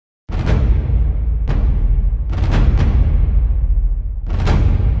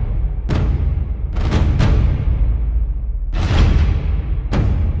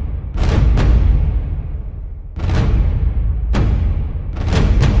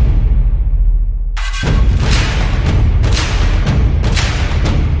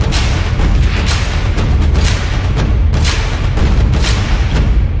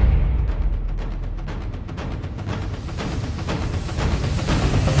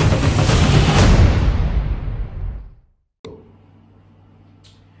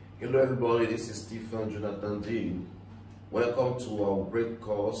Hello everybody, this is Stephen Jonathan Dean. Welcome to our great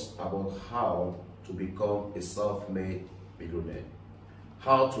course about how to become a self-made millionaire.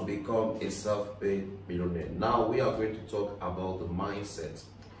 How to become a self-made millionaire. Now we are going to talk about the mindset.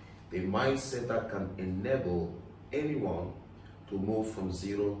 A mindset that can enable anyone to move from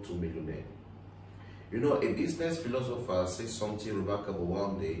zero to millionaire. You know, a business philosopher said something remarkable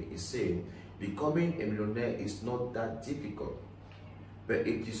one day. He said, becoming a millionaire is not that difficult, but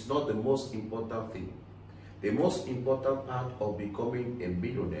it is not the most important thing. The most important part of becoming a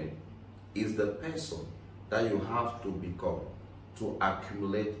millionaire is the person that you have to become to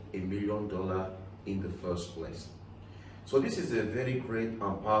accumulate $1 million in the first place. So this is a very great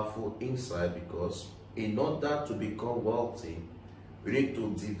and powerful insight, because in order to become wealthy, we need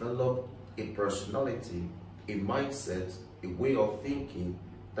to develop a personality, a mindset, a way of thinking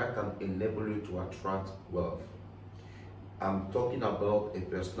that can enable you to attract wealth. I'm talking about a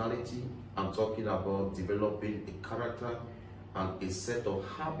personality, I'm talking about developing a character and a set of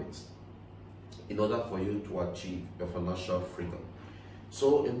habits in order for you to achieve your financial freedom.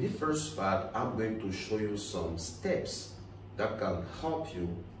 So in the first part, I'm going to show you some steps that can help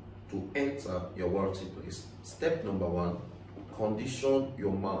you to enter your wealthy place. Step number 1, condition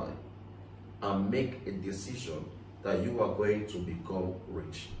your mind and make a decision that you are going to become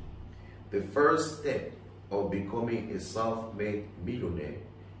rich. The first step of becoming a self-made millionaire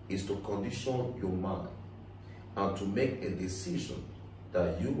is to condition your mind and to make a decision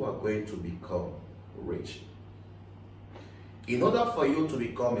that you are going to become rich. In order for you to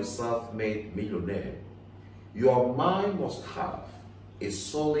become a self-made millionaire, your mind must have a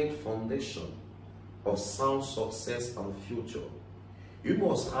solid foundation of sound success and future. You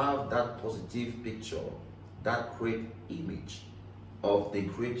must have that positive picture, that great image of the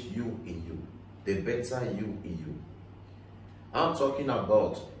great you in you, the better you in you. I'm talking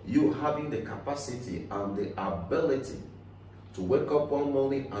about you having the capacity and the ability to wake up one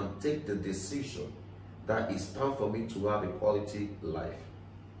morning and take the decision that it's time for me to have a quality life.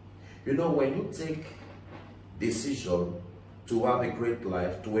 You know, when you take decision to have a great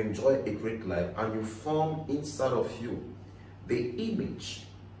life, to enjoy a great life, and you form inside of you the image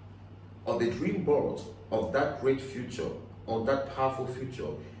or the dream board of that great future, or that powerful future,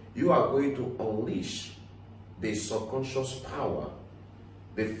 you are going to unleash the subconscious power,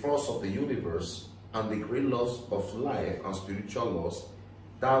 the force of the universe, and the great laws of life and spiritual laws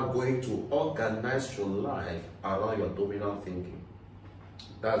that are going to organize your life around your dominant thinking.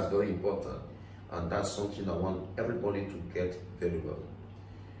 That's very important, and that's something I want everybody to get very well.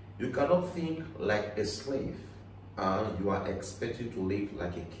 You cannot think like a slave and you are expected to live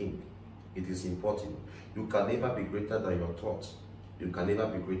like a king. It is important. You can never be greater than your thoughts. You can never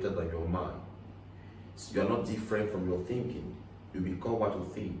be greater than your mind. You are not different from your thinking. You become what you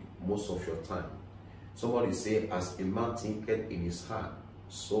think most of your time. Somebody say, as a man thinketh in his heart,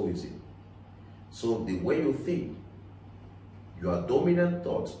 so is it. So the way you think, your dominant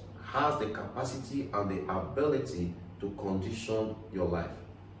thought has the capacity and the ability to condition your life.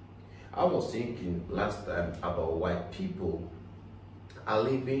 I was thinking last time about why people are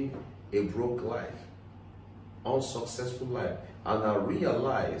living a broke life, unsuccessful life, and I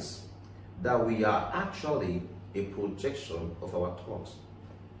realized that we are actually a projection of our thoughts.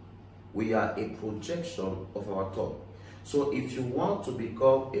 We are a projection of our thought. So if you want to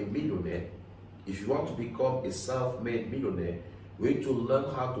become a millionaire, if you want to become a self-made millionaire, we need to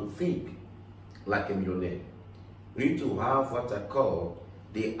learn how to think like a millionaire. We need to have what I call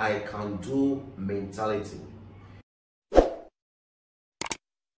the I can do mentality.